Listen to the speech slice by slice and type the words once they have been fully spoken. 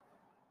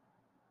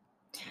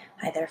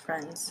Hi there,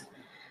 friends.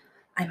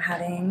 I'm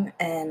having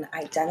an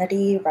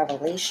identity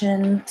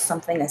revelation.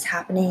 Something is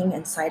happening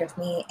inside of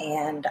me,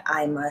 and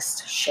I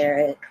must share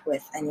it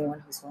with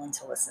anyone who's willing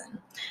to listen.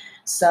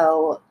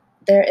 So,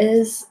 there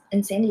is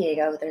in San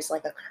Diego, there's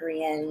like a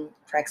Korean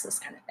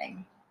Craigslist kind of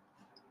thing.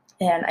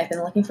 And I've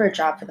been looking for a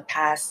job for the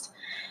past,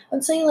 I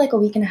would say like a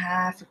week and a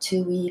half or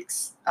 2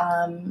 weeks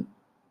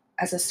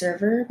as a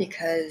server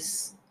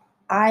because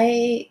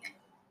I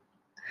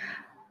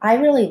I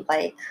really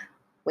like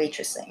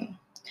waitressing.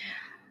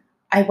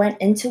 I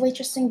went into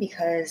waitressing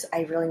because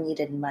I really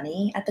needed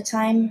money at the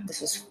time.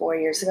 This was 4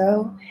 years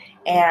ago.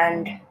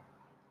 And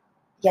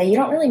yeah, you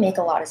don't really make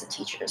a lot as a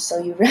teacher.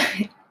 So you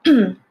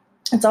really,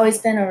 it's always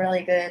been a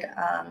really good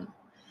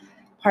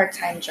part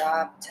time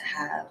job to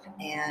have.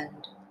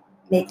 And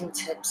making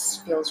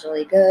tips feels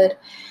really good.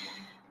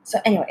 So,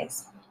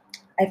 anyways,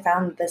 I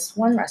found this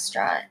one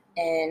restaurant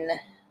in,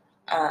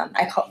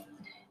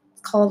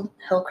 it's called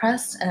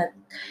Hillcrest. And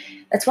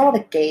it's where all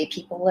the gay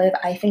people live.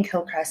 I think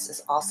Hillcrest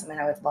is awesome and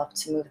I would love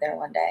to move there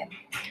one day.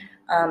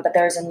 But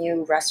there's a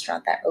new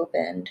restaurant that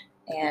opened,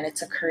 and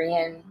it's a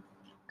Korean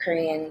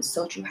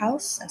soju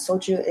house. And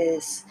soju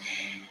is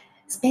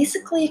it's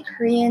basically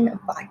Korean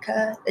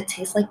vodka. It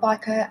tastes like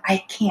vodka.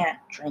 I can't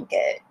drink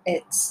it;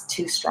 it's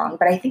too strong.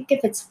 But I think if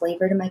it's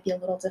flavored, it might be a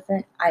little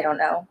different. I don't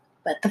know.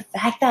 But the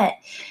fact that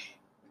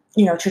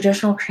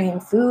traditional Korean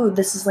food,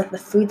 this is like the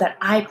food that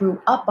I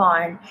grew up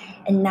on,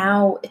 and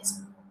now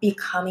it's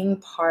becoming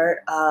part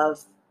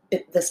of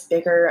this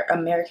bigger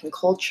American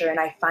culture, and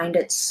I find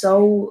it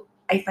so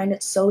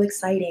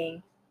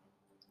exciting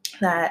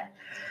that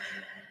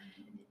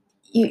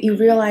you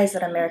realize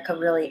that America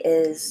really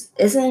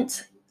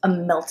isn't a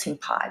melting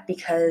pot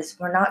because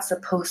we're not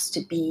supposed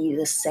to be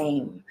the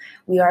same.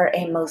 We are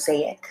a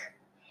mosaic.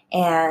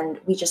 And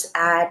we just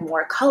add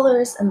more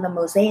colors in the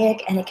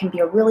mosaic, and it can be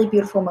a really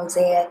beautiful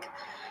mosaic.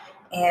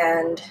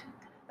 And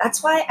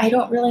that's why I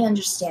don't really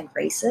understand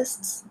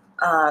racists.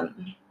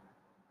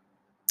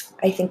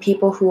 I think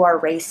people who are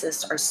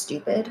racist are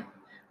stupid.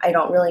 I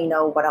don't really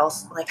know what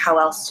else, like how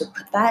else to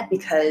put that,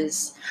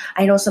 because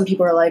I know some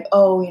people are like,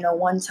 oh,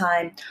 one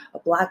time a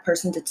black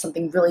person did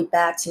something really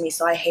bad to me,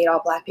 so I hate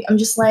all black people. I'm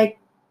just like,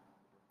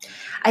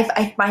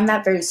 I find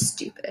that very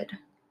stupid.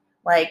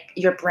 Like,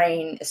 your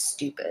brain is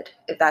stupid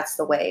if that's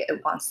the way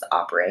it wants to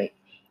operate.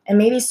 And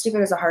maybe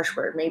stupid is a harsh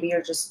word. Maybe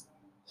you're just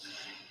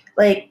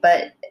like,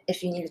 but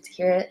if you needed to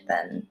hear it,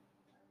 then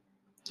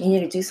you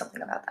need to do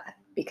something about that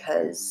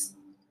because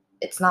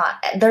it's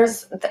not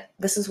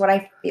this is what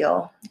I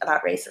feel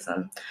about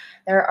racism.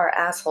 There are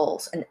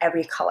assholes in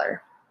every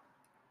color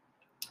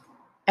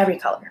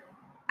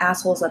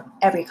assholes of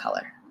every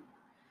color.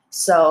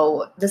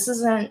 So this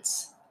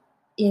isn't,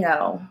 you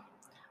know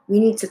we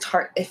need to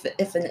target,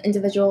 if an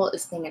individual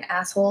is being an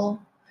asshole,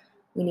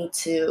 we need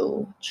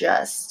to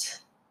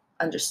just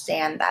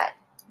understand that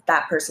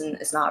that person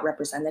is not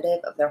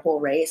representative of their whole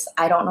race.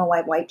 I don't know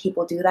why white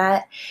people do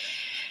that.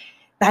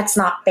 That's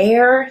not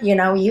fair.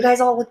 You guys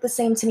all look the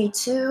same to me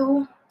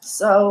too.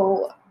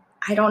 So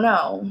I don't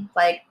know,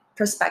 like,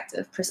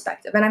 perspective.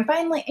 And I'm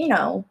fine, like,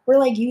 we're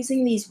like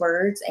using these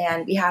words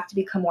and we have to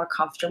become more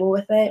comfortable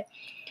with it.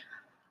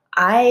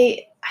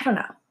 I don't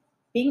know.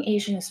 Being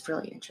Asian is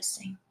really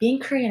interesting. Being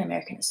Korean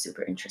American is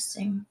super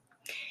interesting.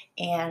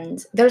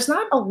 And there's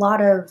not a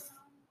lot of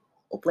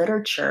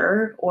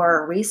literature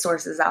or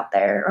resources out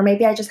there, or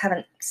maybe I just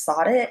haven't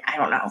sought it. I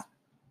don't know,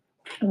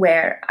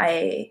 where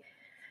I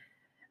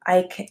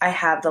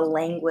have the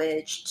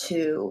language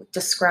to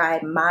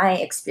describe my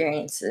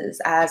experiences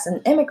as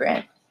an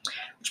immigrant,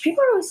 which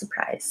people are always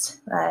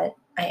surprised that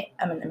I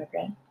am an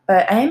immigrant.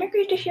 But I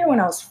immigrated here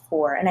when I was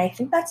 4, and I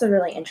think that's a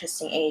really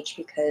interesting age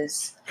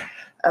because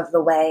of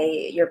the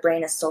way your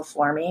brain is still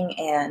forming.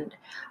 And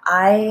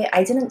I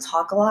didn't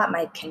talk a lot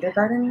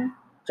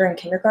during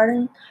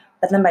kindergarten,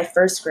 but then by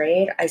first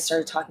grade I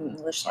started talking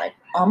English like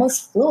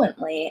almost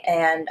fluently.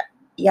 And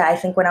yeah, I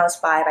think when I was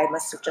 5 I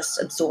must have just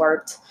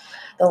absorbed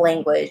the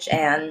language.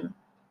 And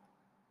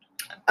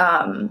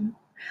um,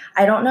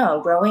 I don't know.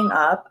 Growing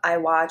up, I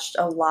watched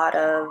a lot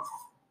of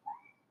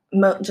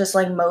just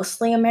like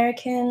mostly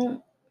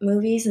American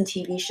movies and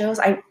TV shows.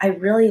 I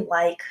really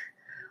like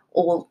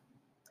old.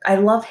 I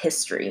love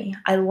history.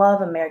 I love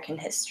American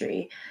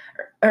history,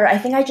 or I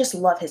think I just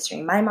love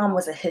history. My mom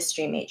was a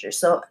history major,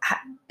 so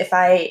if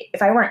I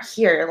weren't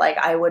here, like,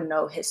 I would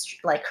know history,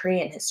 like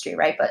Korean history,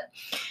 right? But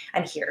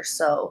I'm here,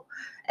 so,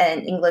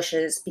 and English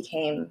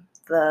became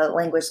the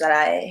language that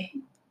I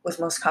was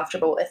most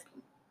comfortable with.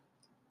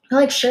 I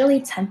like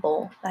Shirley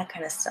Temple, that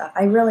kind of stuff.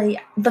 The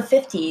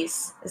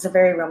 50s is a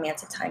very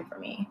romantic time for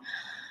me.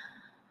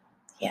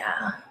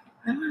 Yeah,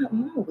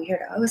 I'm a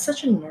weirdo. I was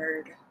such a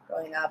nerd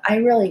growing up. I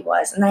really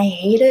was, and I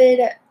hated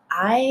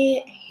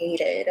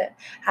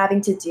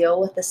having to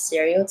deal with the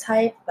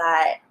stereotype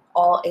that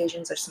all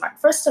Asians are smart.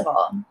 First of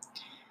all,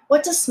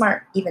 what does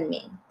smart even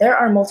mean? There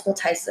are multiple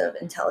types of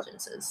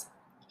intelligences.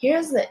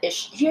 Here's the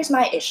issue. Here's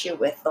my issue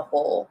with the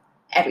whole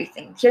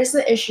everything. Here's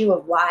the issue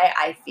of why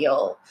I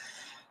feel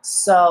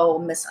so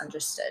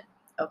misunderstood.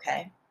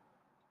 Okay,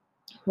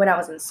 when I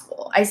was in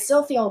school. I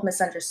still feel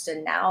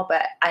misunderstood now,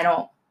 but I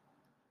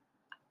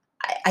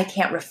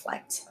can't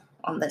reflect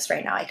on this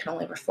right now. I can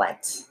only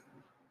reflect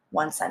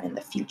once I'm in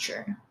the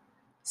future.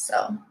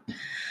 So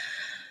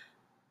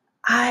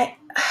I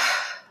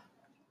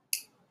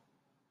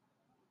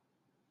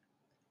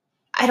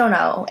I don't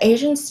know.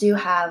 Asian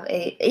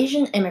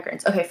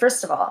immigrants. Okay,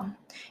 first of all,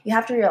 you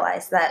have to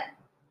realize that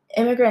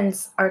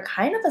immigrants are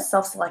kind of a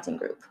self-selecting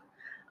group.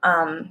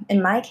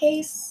 In my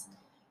case,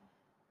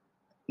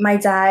 my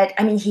dad,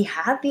 I mean, he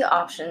had the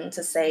option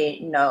to say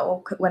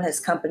no when his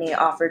company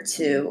offered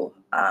to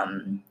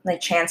like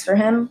transfer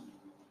him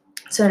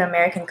to an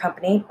American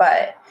company,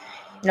 but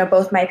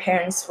both my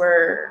parents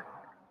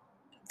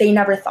they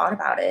never thought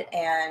about it,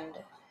 and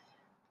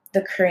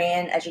the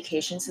Korean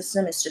education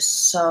system is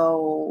just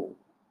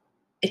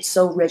it's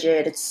so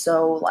rigid, it's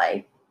so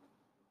like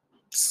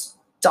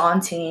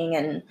daunting,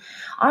 and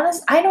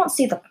I don't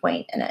see the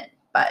point in it,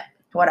 but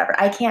whatever.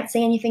 I can't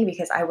say anything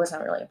because I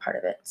wasn't really a part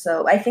of it.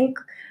 So I think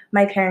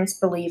my parents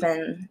believe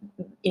in,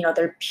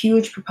 they're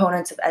huge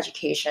proponents of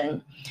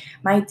education.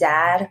 My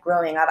dad,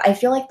 growing up, I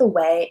feel like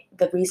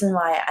the reason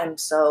why I'm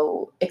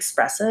so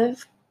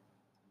expressive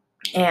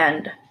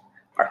and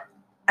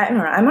I don't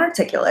know, I'm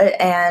articulate,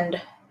 and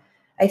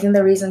I think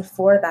the reason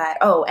for that,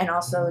 oh, and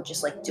also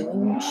just like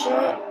doing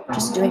shit,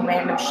 just doing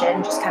random shit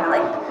and just kind of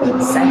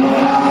like sending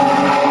it.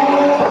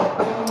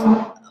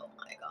 Oh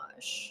my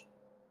gosh.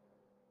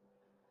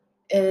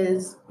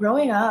 Is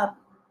growing up,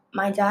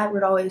 my dad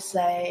would always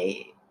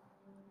say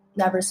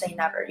never,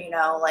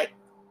 like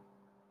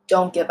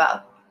don't give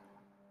up.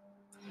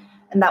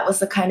 And that was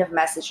the kind of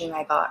messaging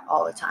I got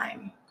all the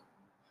time.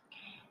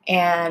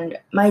 And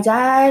my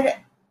dad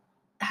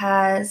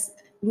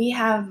we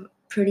have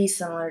pretty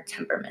similar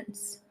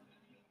temperaments.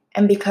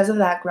 And because of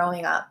that,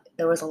 growing up,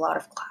 there was a lot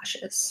of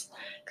clashes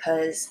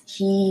because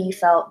he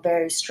felt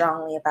very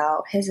strongly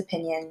about his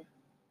opinion,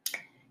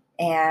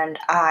 and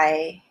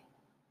I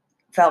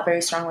felt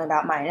very strongly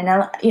about mine.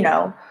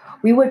 And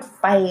we would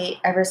fight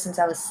ever since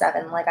I was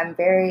 7. Like I'm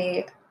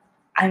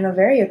a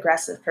very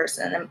aggressive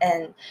person,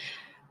 and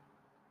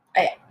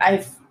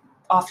I've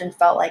often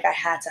felt like I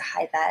had to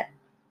hide that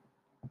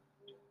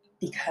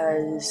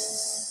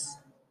because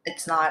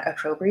it's not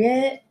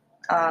appropriate.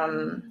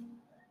 Um,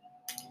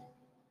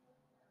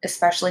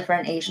 Especially for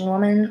an Asian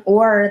woman,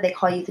 or they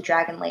call you the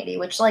dragon lady,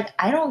 which, like,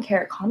 I don't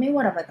care. Call me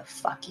whatever the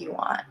fuck you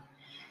want.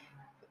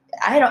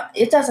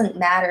 It doesn't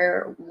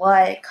matter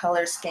what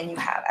color skin you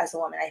have as a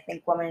woman. I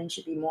think women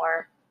should be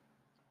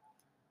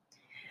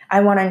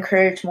I want to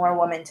encourage more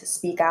women to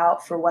speak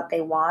out for what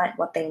they want,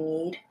 what they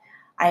need.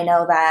 I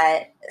know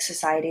that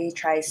society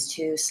tries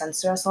to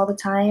censor us all the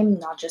time,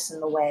 not just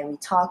in the way we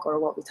talk or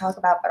what we talk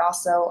about, but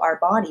also our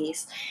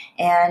bodies.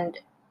 And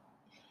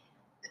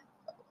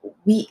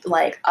we,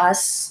 like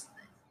us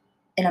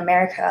in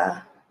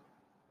America,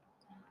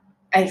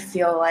 I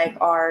feel like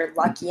are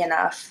lucky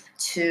enough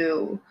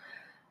to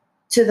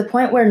the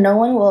point where no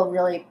one will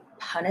really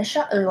punish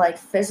us or like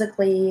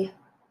physically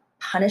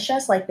punish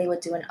us like they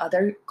would do in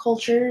other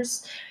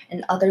cultures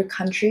in other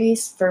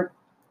countries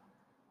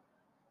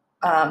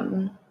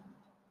um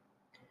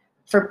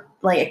for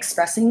like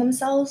expressing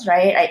themselves,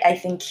 right? I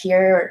think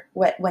here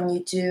when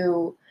you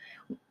do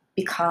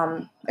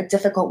become a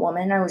difficult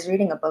woman, I was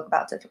reading a book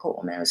about difficult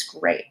women. It was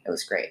great.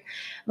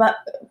 But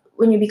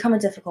when you become a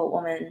difficult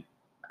woman,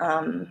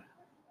 um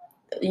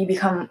you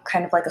become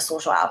kind of like a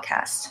social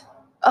outcast.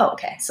 Oh,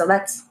 okay. So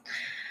that's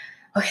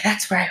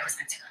where I was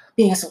meant to go.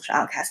 Being a social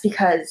outcast,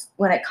 because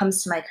when it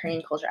comes to my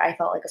Korean culture, I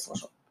felt like a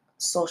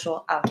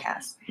social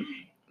outcast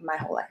my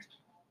whole life.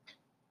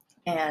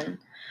 And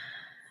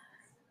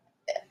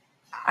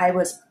I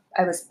was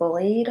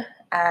bullied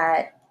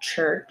at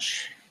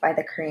church by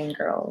the Korean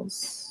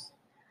girls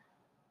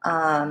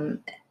um,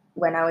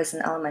 when I was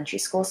in elementary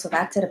school. So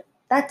that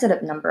did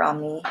a number on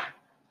me.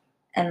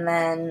 And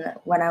then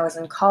when I was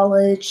in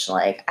college,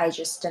 like I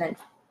just didn't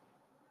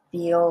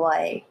feel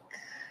like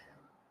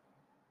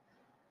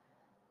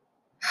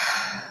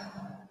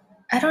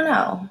I don't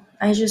know.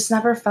 I just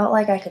never felt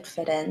like I could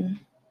fit in.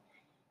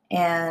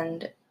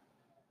 And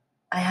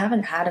I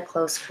haven't had a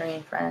close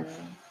Korean friend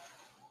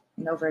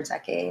in over a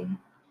decade. And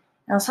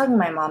I was talking to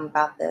my mom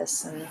about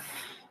this, and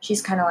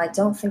she's kind of like,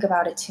 don't think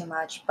about it too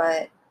much,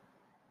 but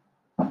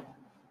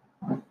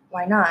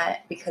why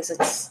not? Because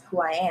it's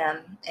who I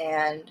am.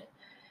 And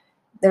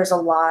there's a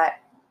lot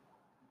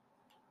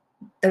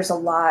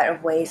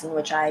of ways in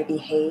which I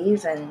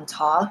behave and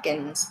talk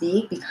and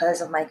speak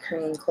because of my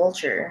Korean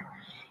culture.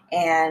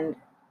 And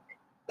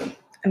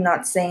I'm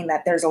not saying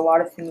that there's a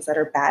lot of things that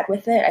are bad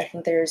with it. I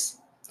think there's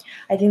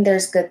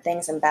good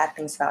things and bad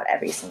things about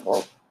every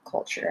single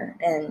culture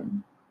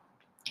and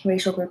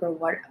racial group or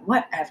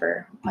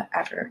whatever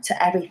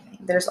to everything.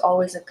 There's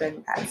always a good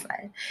and bad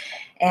side.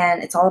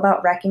 And it's all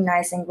about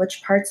recognizing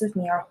which parts of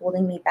me are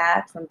holding me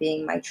back from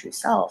being my true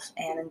self.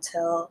 And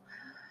until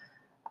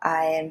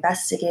I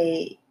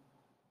investigate,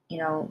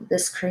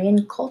 this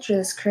Korean culture,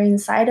 this Korean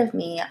side of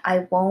me,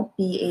 I won't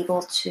be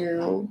able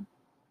to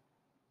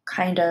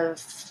kind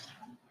of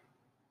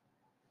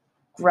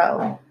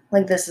grow.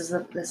 Like this is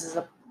a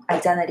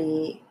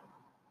identity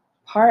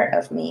part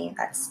of me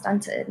that's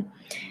stunted.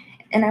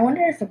 And I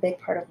wonder if a big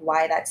part of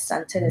why that's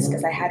stunted is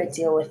because I had to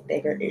deal with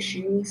bigger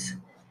issues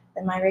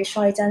than my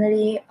racial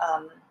identity.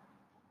 I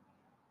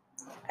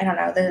don't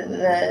know,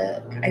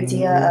 the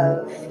idea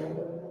of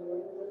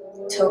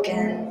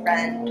token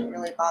friend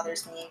really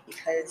bothers me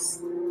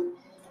because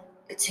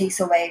it takes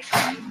away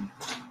from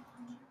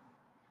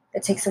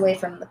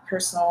the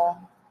personal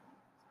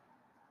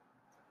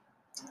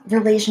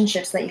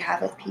relationships that you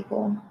have with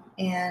people.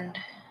 And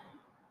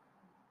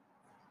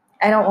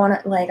I don't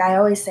want to, like, I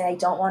always say I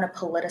don't want to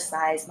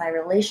politicize my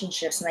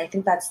relationships. And I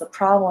think that's the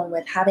problem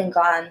with having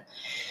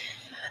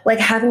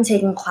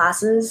taken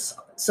classes,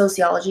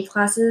 sociology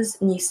classes,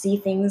 and you see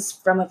things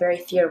from a very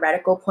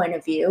theoretical point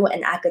of view,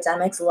 and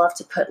academics love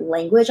to put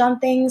language on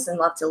things and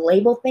love to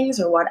label things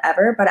or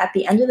whatever. But at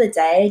the end of the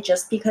day,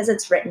 just because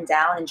it's written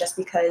down and just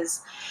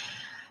because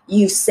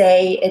you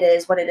say it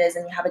is what it is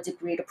and you have a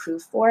degree to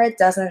prove for it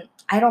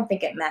I don't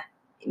think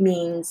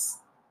means,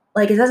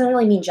 like, it doesn't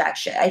really mean jack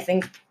shit. I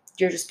think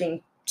you're just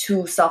being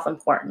too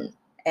self-important.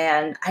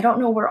 And I don't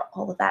know where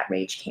all of that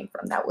rage came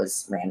from. That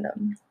was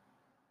random.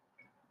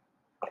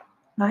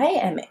 I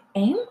am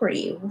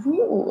angry.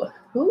 Who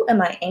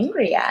am I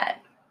angry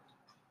at?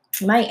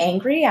 Am I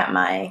angry at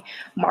my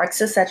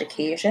Marxist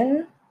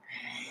education?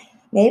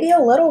 Maybe a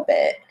little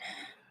bit.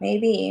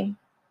 Maybe.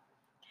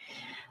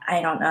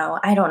 I don't know.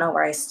 I don't know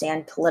where I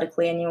stand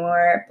politically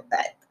anymore,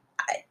 but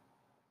I,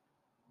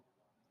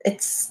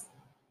 it's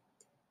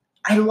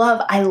I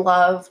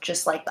love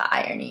just like the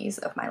ironies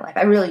of my life.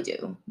 I really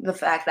do. The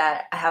fact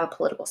that I have a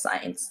political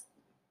science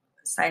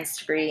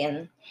degree,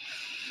 and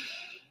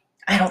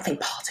I don't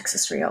think politics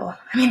is real.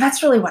 I mean,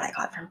 that's really what I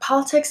got from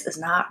politics is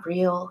not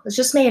real. It's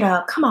just made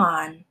up. Come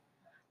on.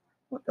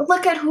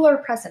 Look at who our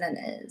president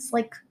is.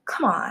 Like,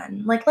 come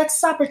on. Like, let's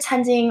stop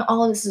pretending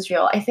all of this is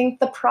real. I think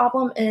the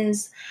problem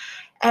is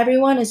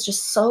everyone is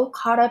just so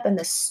caught up in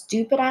this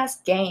stupid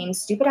ass game,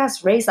 stupid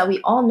ass race that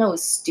we all know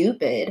is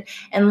stupid.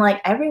 And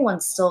like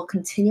everyone's still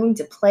continuing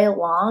to play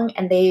along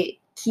and they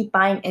keep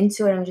buying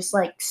into it. And I'm just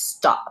like,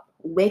 stop,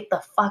 wake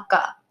the fuck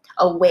up,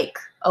 awake,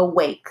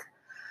 awake.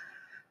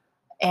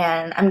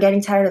 And I'm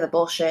getting tired of the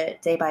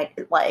bullshit day by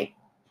like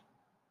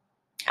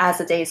as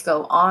the days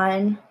go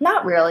on.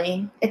 Not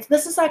really.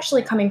 This is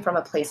actually coming from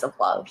a place of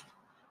love.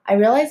 I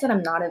realize that uh,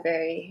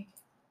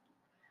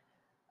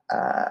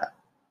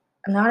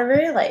 I'm not a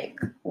very like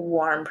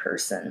warm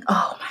person.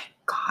 Oh my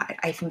god,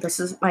 I think this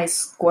is my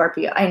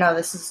Scorpio. I know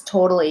this is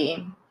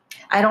totally.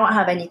 I don't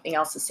have anything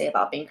else to say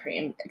about being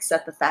Korean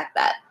except the fact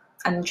that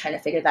I'm trying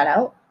to figure that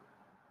out.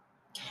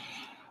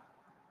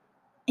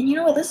 And you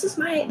know what? This is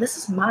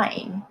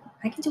mine.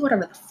 I can do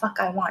whatever the fuck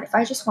I want. If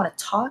I just want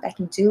to talk, I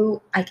can do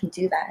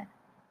that.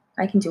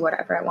 I can do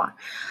whatever I want.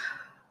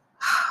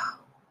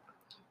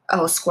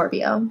 Oh,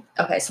 Scorpio.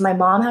 Okay, so my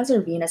mom has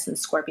her Venus in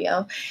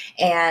Scorpio,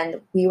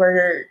 and we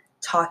were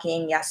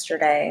talking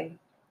yesterday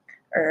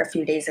or a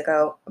few days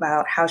ago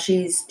about how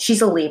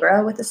she's a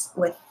Libra with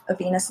a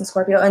Venus in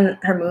Scorpio, and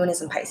her moon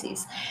is in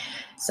Pisces.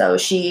 So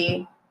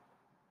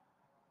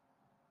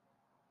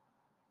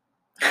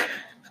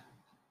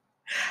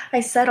I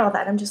said all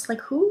that. I'm just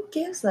like, who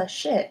gives a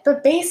shit?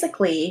 But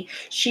basically,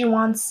 she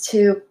wants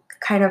to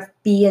kind of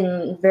be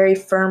in very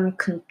firm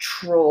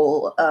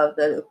control of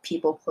the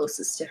people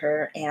closest to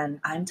her, and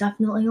I'm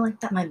definitely like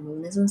that. My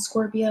moon is in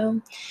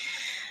Scorpio,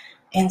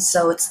 and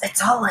so it's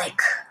all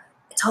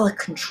a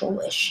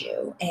control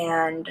issue.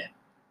 And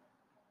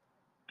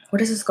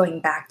what is this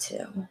going back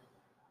to?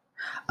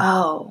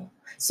 Oh,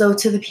 so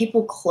to the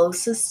people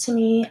closest to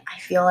me, I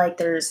feel like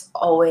there's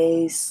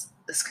always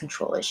this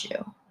control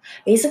issue.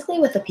 Basically,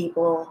 with the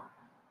people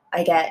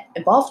I get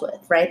involved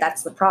with, right?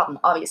 That's the problem.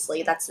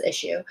 Obviously, that's the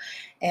issue.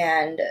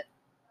 And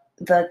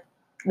the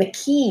the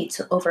key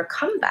to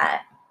overcome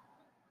that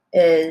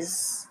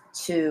is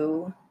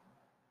to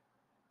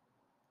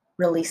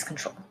release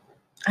control.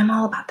 I'm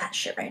all about that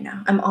shit right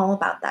now. I'm all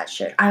about that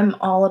shit. I'm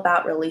all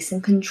about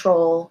releasing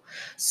control,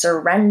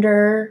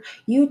 surrender.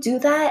 You do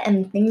that,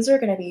 and things are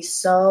going to be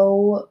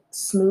so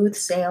smooth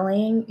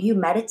sailing. You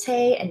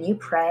meditate and you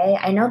pray.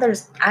 I don't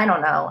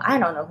know. I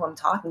don't know who I'm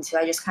talking to.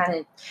 I just kind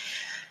of,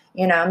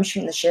 I'm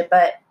shooting the shit.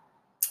 But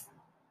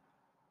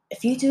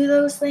if you do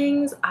those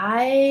things,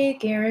 I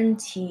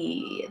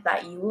guarantee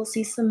that you will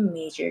see some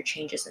major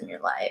changes in your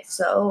life.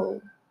 So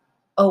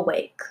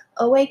awake.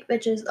 Awake,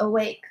 bitches.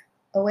 Awake.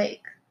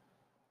 Awake.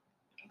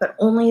 But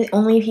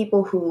only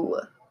people who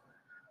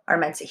are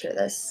meant to hear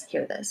this,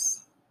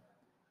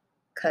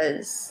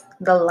 because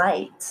the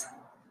light,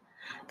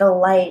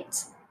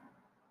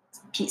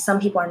 some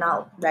people are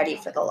not ready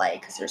for the light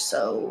because they're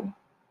so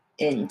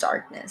in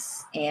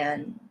darkness.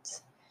 And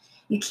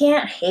you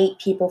can't hate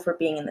people for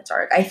being in the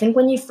dark. I think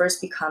when you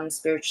first become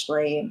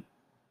spiritually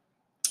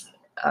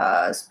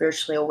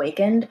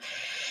awakened,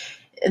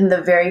 in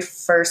the very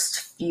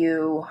first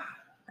few,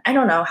 I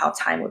don't know how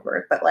time would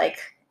work, but like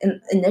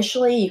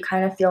initially you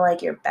kind of feel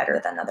like you're better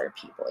than other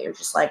people. You're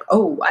just like,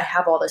 oh, I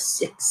have all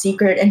this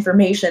secret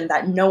information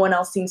that no one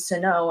else seems to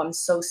know. I'm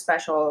so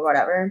special or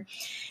whatever.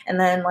 And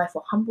then life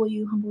will humble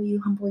you, humble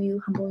you, humble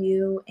you, humble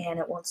you, and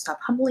it won't stop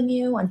humbling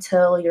you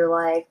until you're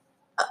like,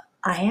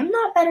 I am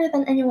not better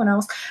than anyone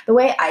else. The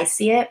way I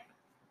see it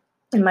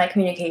in my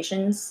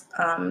communications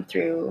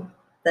through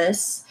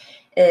this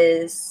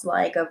is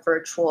like a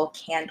virtual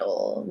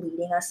candle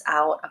leading us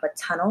out of a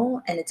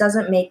tunnel, and it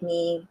doesn't make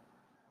me.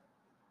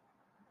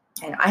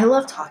 And I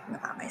love talking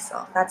about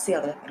myself. That's the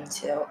other thing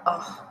too.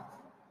 Oh,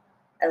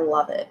 I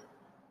love it.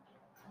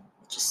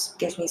 It just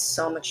gives me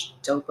so much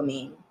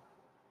dopamine.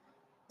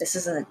 This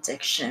is an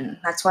addiction.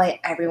 That's why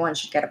everyone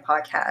should get a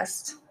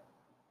podcast.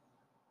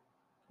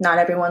 Not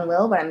everyone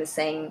will, but I'm just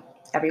saying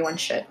everyone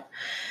should.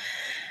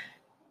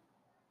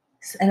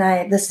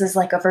 And this is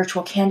like a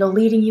virtual candle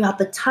leading you out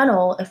the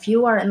tunnel. If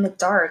you are in the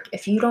dark,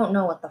 if you don't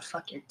know what the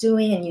fuck you're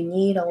doing and you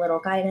need a little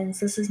guidance,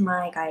 this is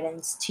my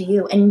guidance to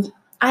you. And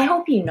I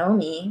hope you know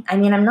me. I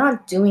mean, I'm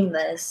not doing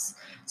this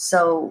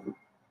so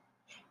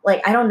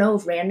like, I don't know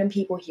if random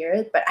people hear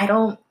it, but I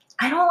don't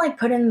like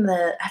put in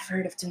the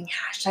effort of doing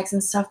hashtags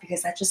and stuff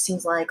because that just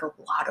seems like a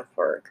lot of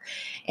work.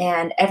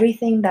 And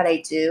everything that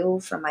I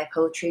do from my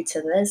poetry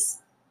to this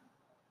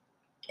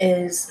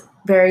is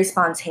very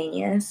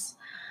spontaneous.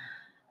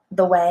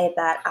 The way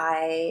that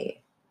I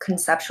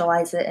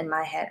conceptualize it in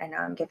my head. I know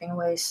I'm giving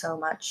away so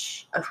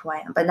much of who I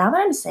am, but now that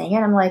I'm saying it,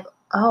 I'm like,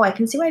 oh, I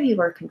can see why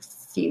people are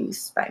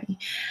confused by me.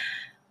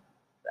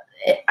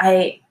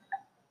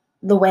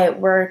 The way it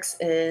works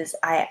is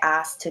I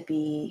ask to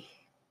be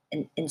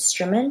an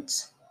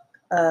instrument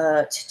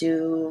to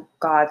do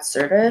God's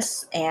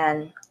service,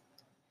 and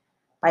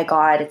by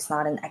God, it's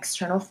not an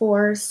external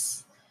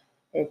force.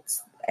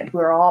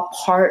 We're all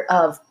part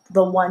of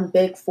the one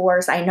big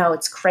force. I know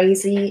it's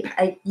crazy.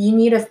 You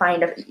need to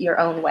find your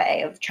own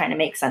way of trying to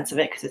make sense of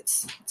it because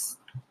it's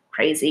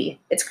crazy.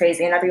 It's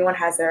crazy, and everyone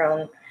has their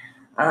own,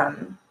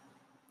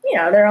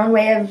 their own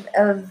way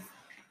of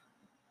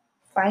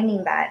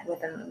finding that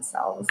within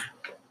themselves.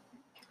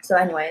 So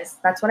anyways,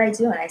 that's what I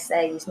do. And I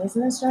say, use me as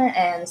an instrument.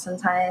 And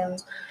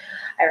sometimes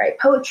I write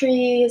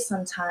poetry.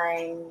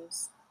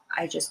 Sometimes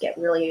I just get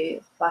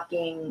really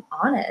fucking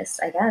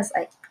honest, I guess.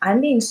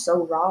 I'm being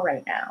so raw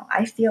right now.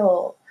 I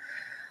feel,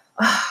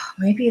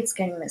 maybe it's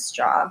getting this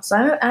job.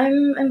 So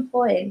I'm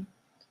employed.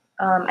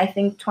 I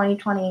think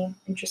 2020,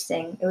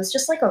 interesting. It was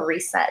just like a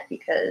reset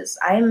because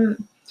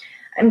I'm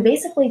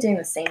basically doing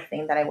the same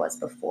thing that I was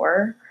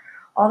before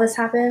all this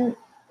happened,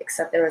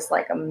 except there was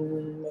like a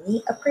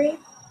mini upgrade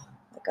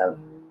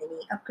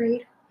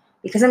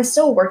because I'm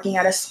still working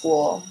at a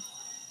school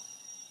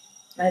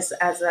as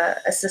a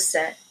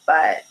assistant,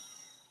 but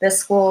this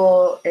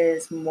school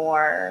is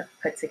more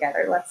put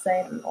together, let's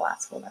say, than the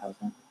last school that I was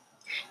in.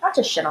 Not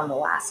to shit on the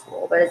last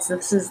school, but it's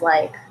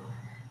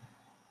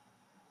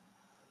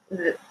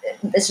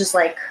just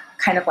like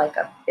kind of like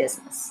a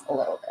business a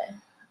little bit,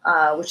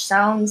 which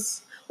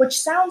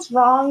sounds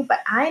wrong,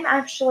 but I'm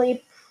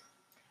actually,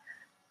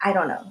 I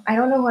don't know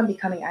who I'm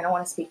becoming. I don't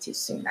want to speak too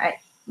soon.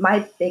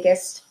 My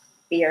biggest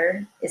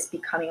fear is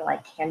becoming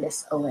like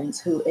Candace Owens,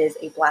 who is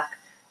a Black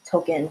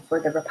token for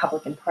the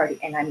Republican Party.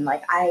 And I'm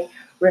like, I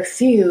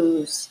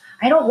refuse.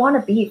 I don't want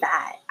to be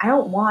that. I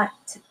don't want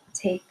to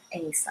take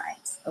any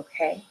sides,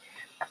 okay?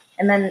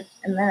 And then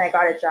I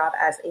got a job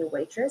as a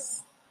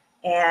waitress.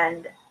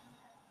 And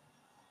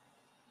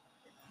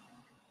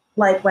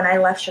like when I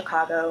left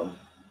Chicago,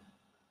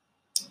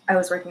 I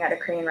was working at a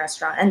Korean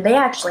restaurant, and they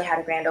actually had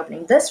a grand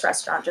opening. This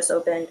restaurant just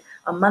opened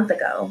a month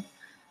ago.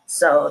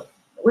 So,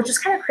 which is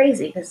kind of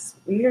crazy because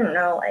we didn't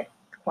know like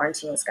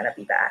quarantine was going to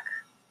be back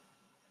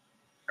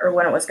or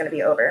when it was going to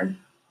be over.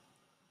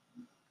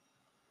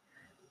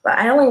 But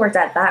I only worked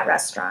at that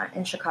restaurant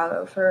in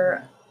Chicago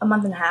for a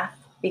month and a half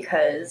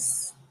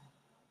because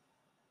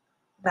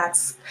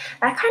that's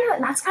kind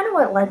of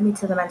what led me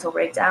to the mental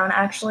breakdown,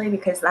 actually,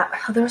 because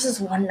there was this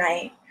one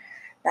night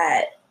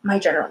that my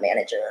general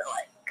manager,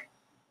 like,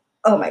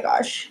 oh my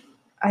gosh,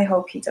 I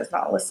hope he does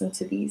not listen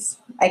to these.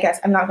 I guess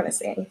I'm not going to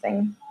say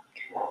anything,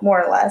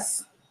 more or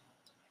less.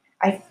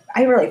 I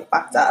really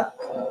fucked up.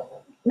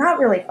 Not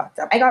really fucked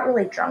up. I got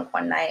really drunk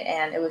one night,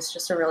 and it was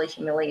just a really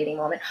humiliating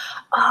moment.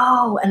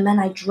 Oh, and then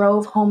I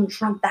drove home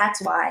drunk.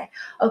 That's why.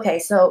 Okay,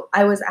 so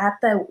I was at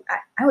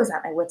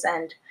my wit's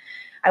end.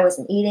 I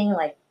wasn't eating.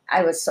 Like,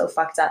 I was so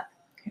fucked up.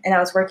 And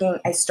I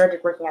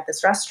started working at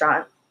this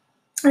restaurant,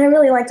 and I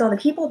really liked all the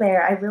people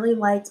there. I really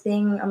liked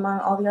being among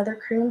all the other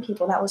Korean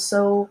people.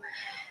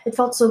 It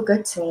felt so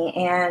good to me.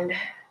 And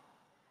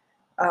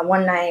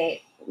one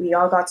night we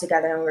all got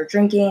together and we were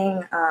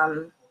drinking.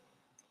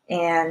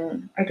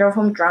 And I drove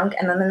home drunk,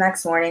 and then the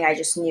next morning I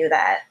just knew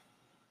that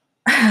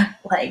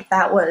like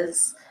that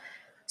was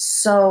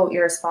so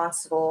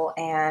irresponsible,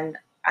 and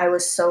I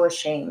was so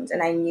ashamed,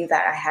 and I knew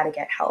that I had to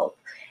get help.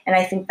 And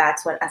I think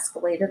that's what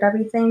escalated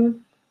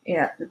everything.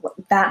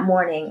 That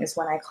morning is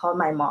when I called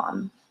my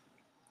mom.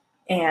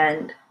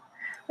 And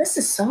this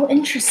is so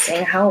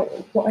interesting how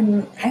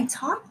when I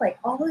talk, like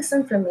all this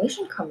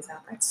information comes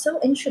out. That's so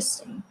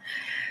interesting.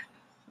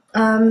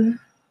 Um,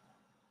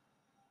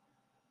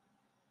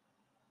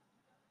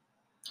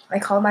 I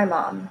called my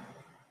mom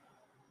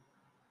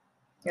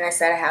and I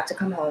said I have to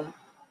come home.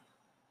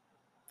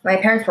 My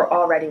parents were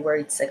already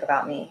worried sick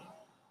about me.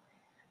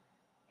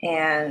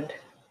 And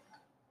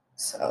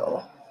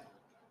so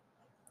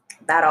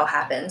that all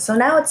happened. So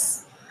now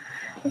it's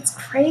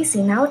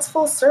crazy. Now it's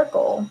full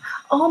circle.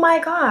 Oh my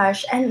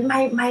gosh. And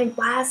my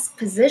last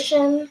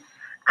position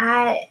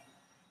at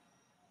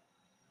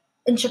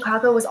in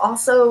Chicago was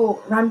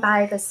also run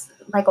by this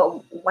like a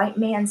white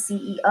man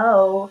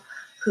CEO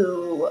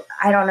who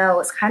I don't know,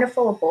 was kind of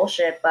full of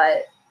bullshit,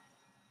 but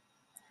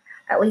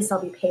at least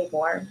I'll be paid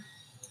more.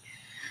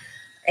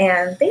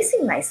 And they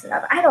seem nice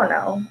enough. I don't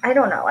know. I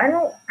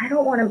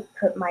don't want to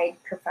put my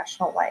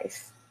professional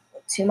life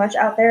too much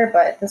out there,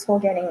 but this whole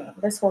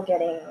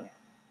getting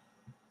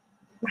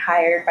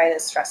hired by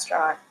this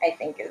restaurant, I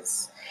think,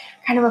 is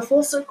kind of a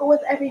full circle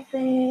with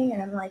everything.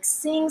 And I'm like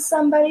seeing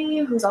somebody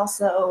who's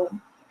also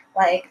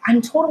like,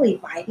 I'm totally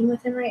vibing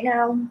with him right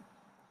now.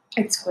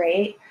 It's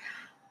great.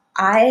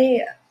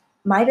 I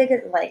my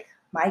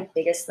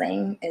biggest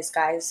thing is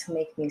guys who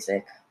make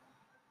music.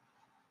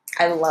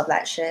 I love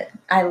that shit.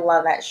 I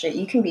love that shit.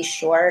 You can be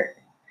short.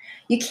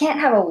 You can't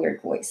have a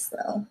weird voice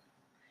though.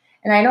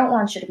 And I don't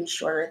want you to be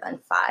shorter than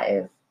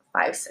 5'6"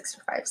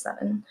 or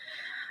 5'7".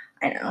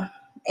 I know.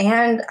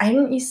 And I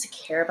didn't used to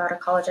care about a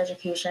college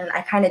education.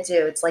 I kind of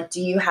do. It's like,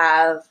 do you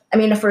have? I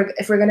mean, if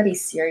we're gonna be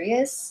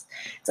serious,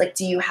 it's like,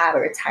 do you have a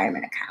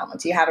retirement account?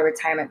 Do you have a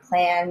retirement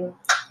plan?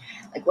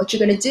 Like, what you're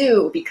gonna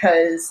do?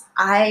 Because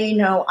I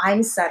know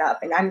I'm set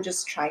up, and I'm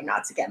just trying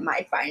not to get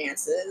my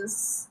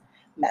finances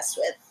messed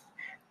with.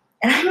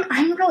 And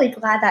I'm really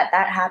glad that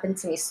that happened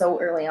to me so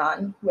early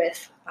on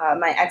with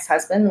my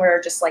ex-husband, where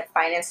just like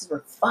finances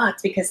were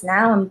fucked, because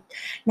now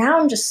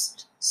I'm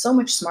just so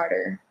much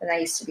smarter than I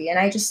used to be, and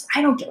I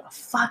don't give a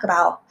fuck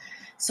about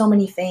so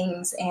many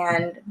things.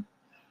 And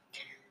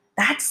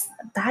that's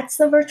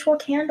the virtual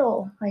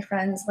candle, my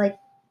friends. Like,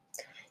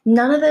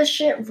 none of this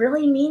shit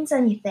really means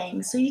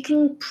anything, so you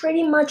can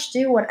pretty much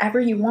do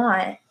whatever you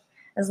want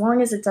as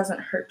long as it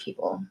doesn't hurt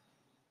people.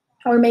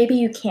 Or maybe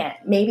you can't.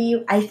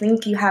 I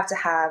think you have to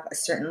have a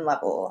certain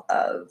level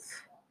of,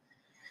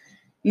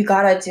 you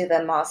gotta do the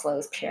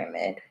Maslow's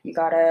pyramid. You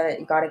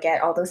gotta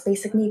get all those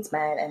basic needs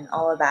met and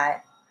all of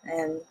that.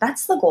 And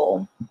that's the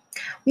goal.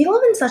 We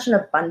live in such an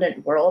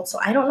abundant world, so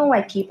I don't know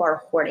why people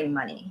are hoarding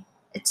money.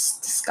 It's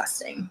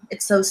disgusting.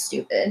 It's so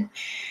stupid.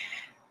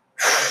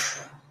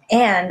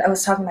 And I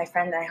was talking to my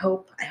friend, and I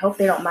hope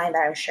they don't mind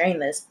that I'm sharing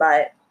this,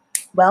 but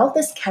wealth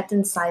is kept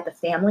inside the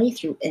family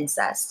through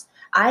incest.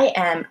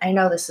 I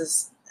know this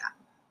is,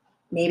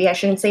 maybe I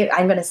shouldn't say it.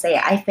 I'm going to say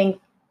it. I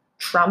think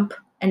Trump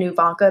and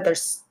Ivanka,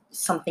 there's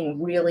something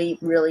really,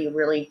 really,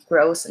 really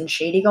gross and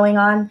shady going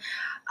on.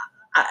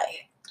 I,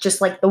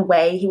 just like the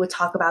way he would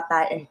talk about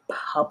that in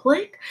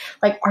public.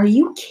 Like, are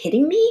you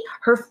kidding me?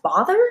 Her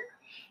father?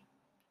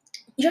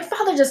 Your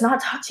father does not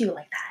talk to you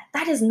like that.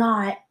 That is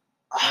not.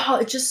 Oh,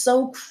 it's just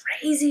so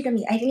crazy to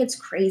me. I think it's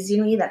crazy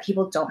to me that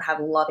people don't have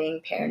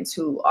loving parents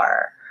who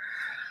are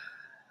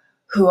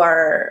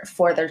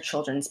for their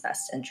children's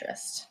best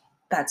interest.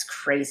 That's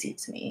crazy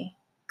to me.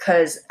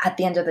 Because at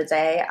the end of the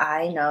day,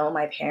 I know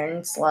my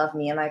parents love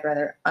me and my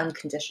brother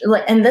unconditionally.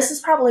 Like, and this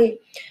is probably,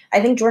 I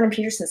think Jordan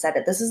Peterson said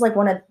it. This is like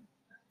one of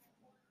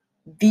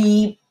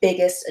the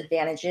biggest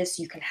advantages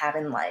you can have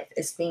in life,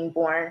 is being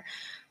born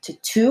to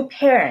two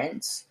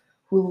parents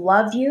who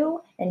love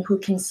you and who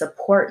can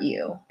support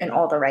you in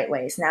all the right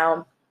ways.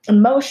 Now,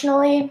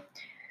 emotionally,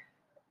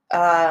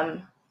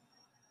 um,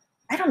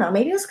 I don't know.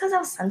 Maybe it was because I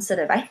was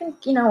sensitive. I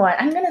think, you know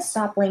what? I'm going to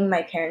stop blaming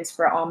my parents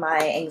for all my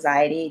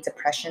anxiety,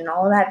 depression,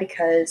 all of that,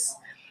 because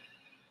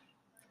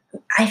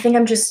I think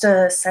I'm just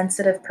a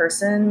sensitive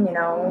person. You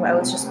know, I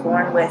was just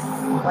born with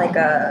like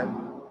a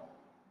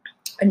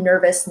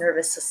nervous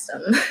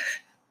system.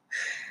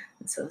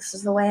 So this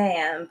is the way I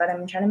am, but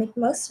I'm trying to make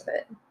the most of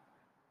it.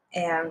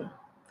 And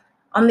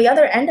on the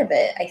other end of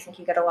it, I think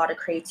you get a lot of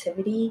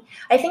creativity.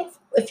 I think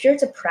if you're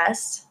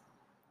depressed,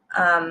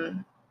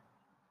 um,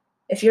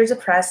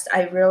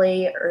 I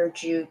really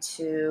urge you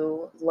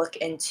to look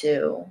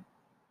into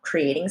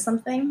creating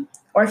something.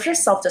 Or if you're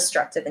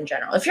self-destructive in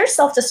general. If you're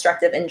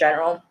self-destructive in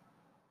general,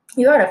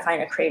 you gotta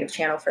find a creative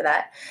channel for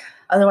that.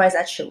 Otherwise,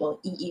 that shit will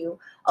eat you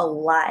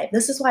alive.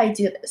 This is why I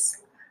do this.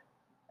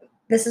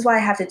 This is why I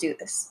have to do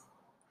this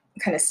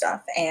kind of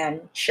stuff and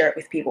share it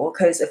with people.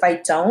 Because if I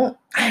don't,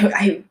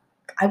 I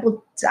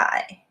will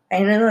die. I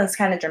know that's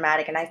kind of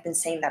dramatic, and I've been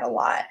saying that a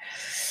lot.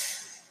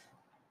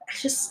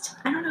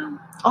 I don't know.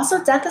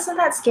 Also, death isn't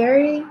that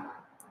scary.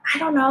 I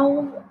don't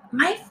know.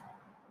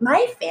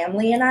 My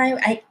family and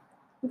I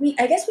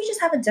guess we just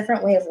have a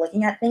different way of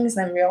looking at things,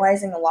 and I'm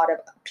realizing a lot of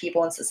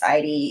people in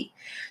society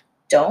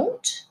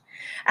don't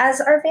as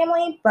our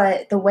family.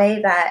 But the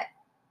way that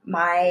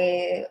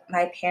my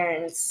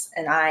parents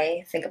and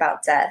I think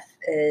about death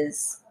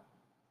is,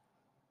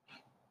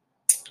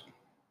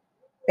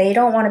 they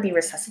don't want to be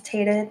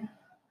resuscitated.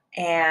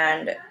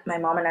 And my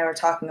mom and I were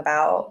talking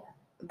about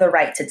the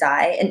right to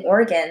die. In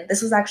Oregon,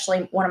 this was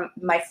actually one of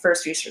my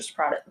first research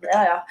projects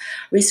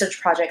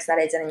that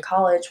I did in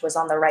college was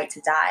on the right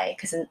to die,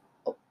 because in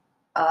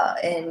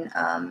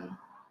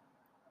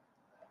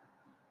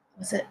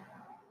was it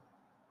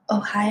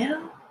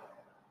Ohio?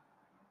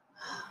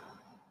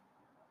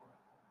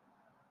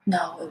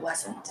 No, it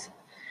wasn't.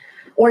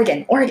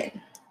 Oregon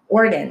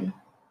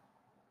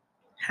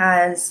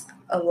has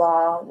a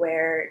law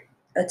where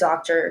a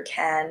doctor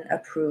can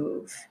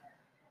approve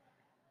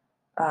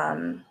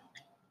um,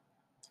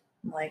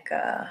 like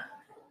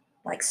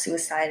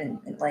suicide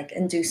and like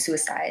induce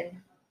suicide,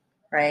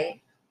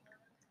 right?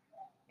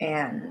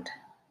 And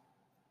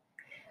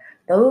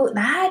though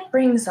that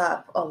brings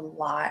up a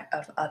lot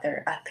of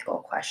other ethical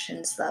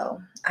questions,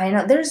 though. I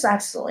know there's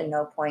absolutely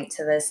no point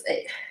to this.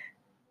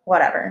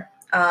 Whatever.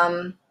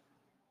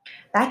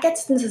 That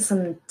gets into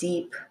some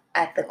deep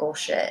ethical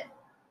shit.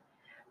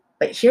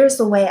 But here's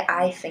the way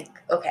I think.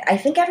 Okay, I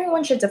think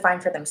everyone should define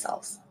for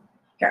themselves.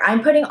 Here,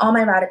 I'm putting all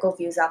my radical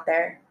views out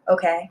there.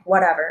 Okay,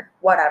 whatever.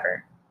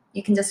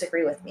 You can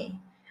disagree with me,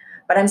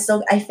 but I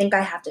think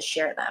I have to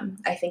share them.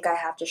 I think I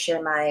have to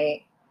share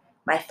my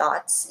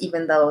thoughts,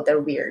 even though they're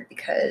weird,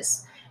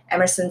 because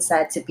Emerson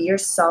said to be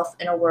yourself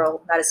in a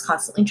world that is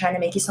constantly trying to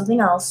make you something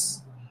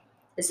else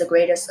is the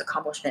greatest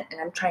accomplishment, and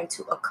I'm trying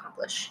to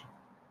accomplish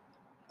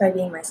by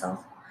being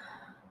myself.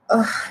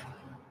 Ugh.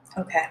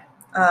 Okay.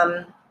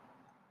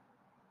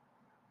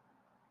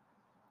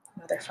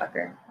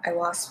 Motherfucker. I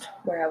lost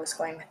where I was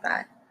going with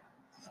that.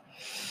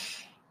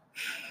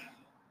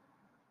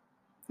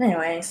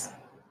 Anyways,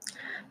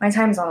 my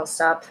time's almost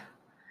up.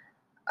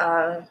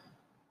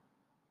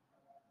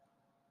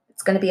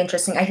 It's going to be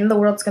interesting. I think the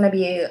world's going to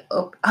be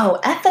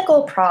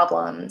ethical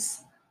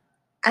problems.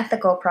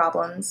 Ethical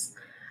problems.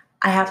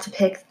 I have to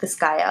pick this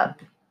guy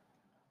up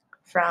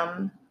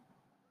from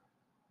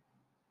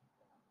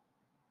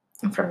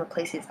the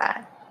place he's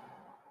at.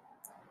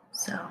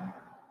 So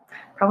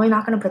probably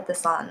not going to put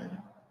this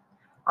on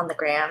the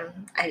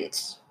gram. I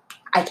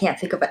can't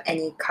think of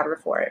any cover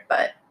for it,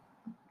 but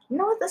you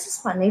know what? This is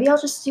fun. Maybe I'll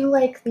just do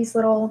like these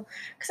little,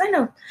 because I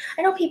know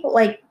people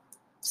like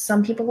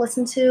some people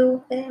listen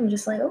to it and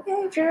just like, okay,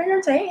 if you're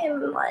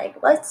entertained, like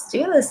let's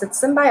do this.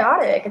 It's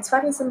symbiotic. It's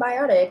fucking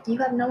symbiotic. You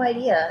have no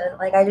idea.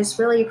 Like I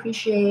really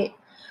appreciate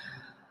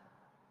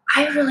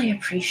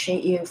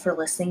you for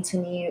listening to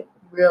me.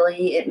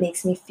 Really, it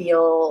makes me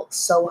feel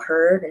so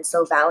heard and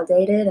so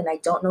validated, and I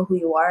don't know who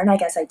you are, and I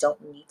guess I don't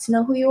need to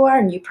know who you are,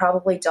 and you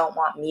probably don't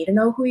want me to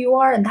know who you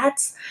are, and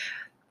that's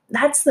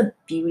the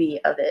beauty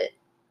of it.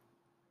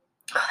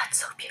 Oh, that's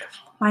so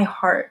beautiful. My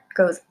heart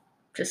goes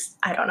just,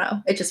 I don't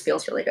know. It just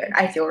feels really good.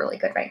 I feel really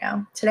good right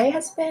now. Today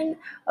has been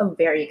a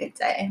very good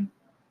day.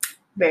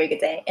 Very good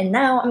day. And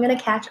now I'm going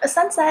to catch a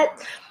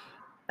sunset.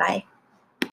 Bye.